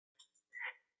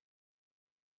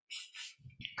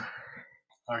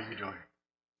How are you doing?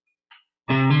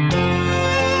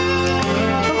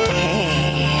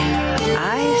 Okay,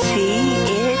 I see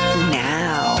it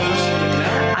now.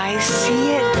 I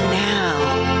see it now.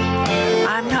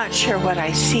 I'm not sure what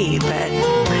I see, but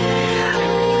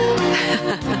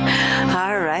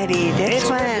alrighty, this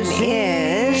one is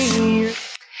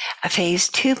a phase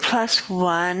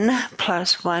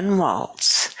 2+1+1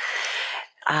 waltz.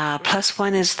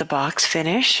 +1 is the box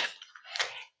finish,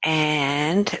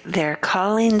 and they're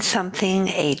calling something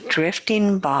a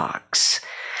drifting box.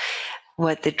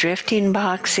 What the drifting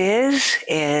box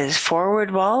is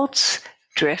forward waltz,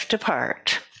 drift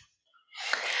apart.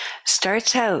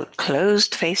 Starts out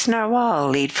closed facing our wall,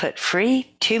 lead foot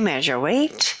free, 2 measure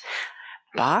weight,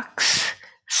 box,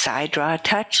 side draw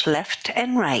touch, left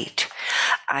and right.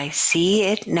 I see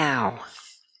it now.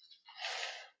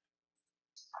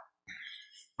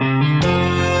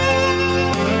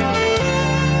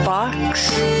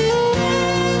 Box,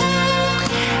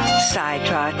 side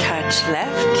draw touch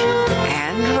left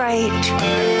and right,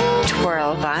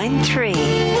 twirl vine 3,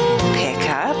 pick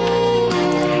up,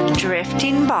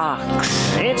 drifting box.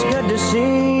 It's good to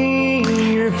see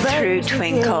your face. Through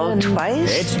twinkle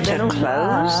twice to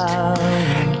closed,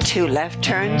 2 left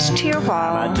turns to your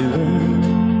wall,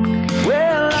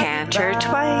 canter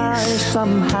twice,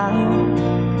 somehow.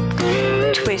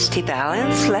 Twisty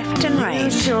balance left and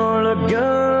right,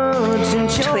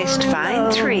 twist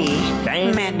vine 3,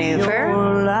 maneuver,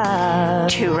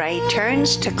 2 right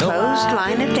turns to closed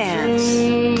line of dance,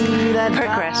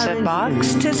 progressive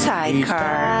box to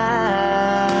sidecar,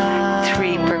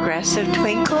 3 progressive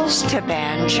twinkles to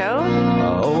banjo,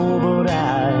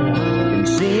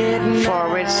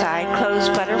 forward side close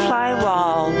butterfly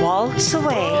wall, waltz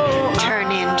away,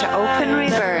 turn into open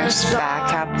reverse,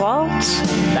 back up waltz,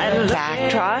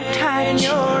 back draw touch,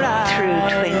 through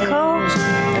twinkle,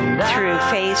 through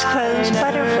face close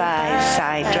butterfly,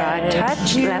 side draw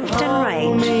touch, left and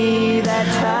right,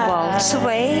 waltz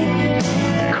away,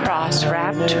 cross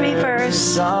wrapped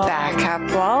reverse, back up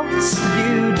waltz,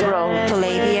 roll the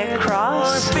lady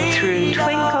across, through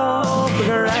twinkle,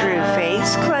 through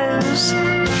face close,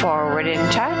 forward in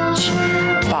touch,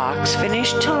 box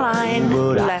finish to line,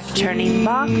 left turning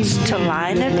box to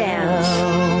line of dance.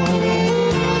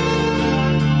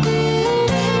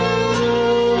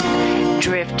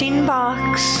 Drifting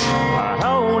box,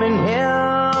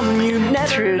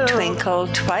 through twinkle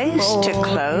twice to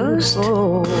closed,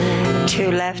 2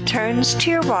 left turns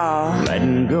to your wall,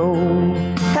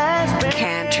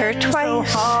 canter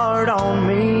twice,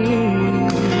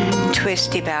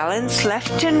 twisty balance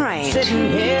left and right,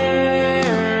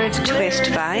 twist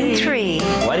vine 3,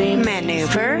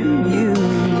 maneuver,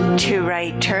 2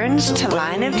 right turns to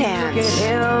line of dance,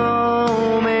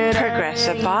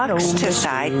 progressive box to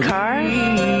sidecar,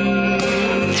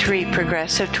 3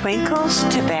 progressive twinkles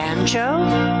to banjo,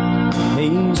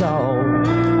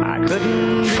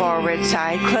 forward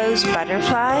side close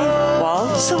butterfly,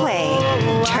 waltz away,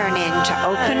 turn into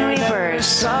open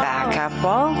reverse, back up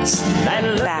waltz,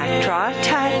 back draw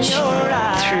touch,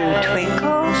 through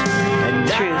twinkle,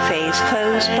 through face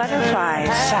close butterfly,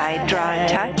 side draw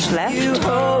touch left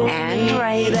and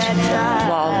right,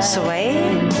 waltz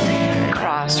away,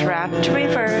 cross wrapped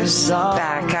reverse,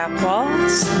 back up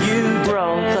waltz,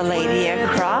 roll the lady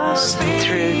across,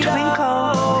 through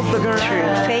twinkle,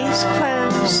 through face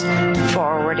close,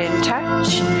 forward in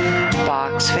touch,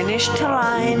 box finish to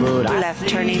line, left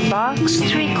turning box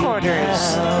 3/4,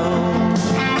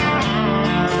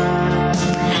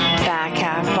 back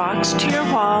half box to your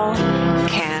wall,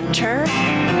 canter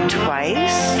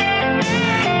twice,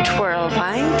 twirl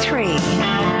vine 3,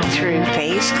 through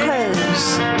face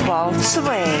close, waltz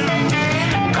away,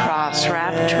 cross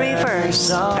wrapped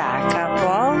reverse, back up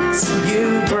waltz,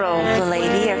 roll the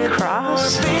lady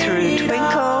across, through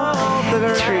twinkle,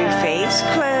 through face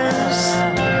close,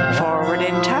 forward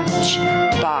in touch,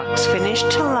 box finish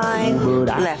to line,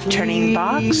 left turning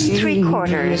box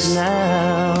 3/4,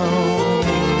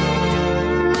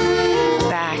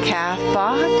 back half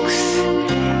box,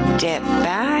 dip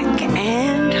back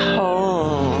and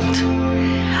hold.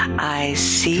 I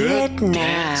see it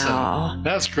now.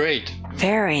 That's great.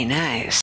 Very nice.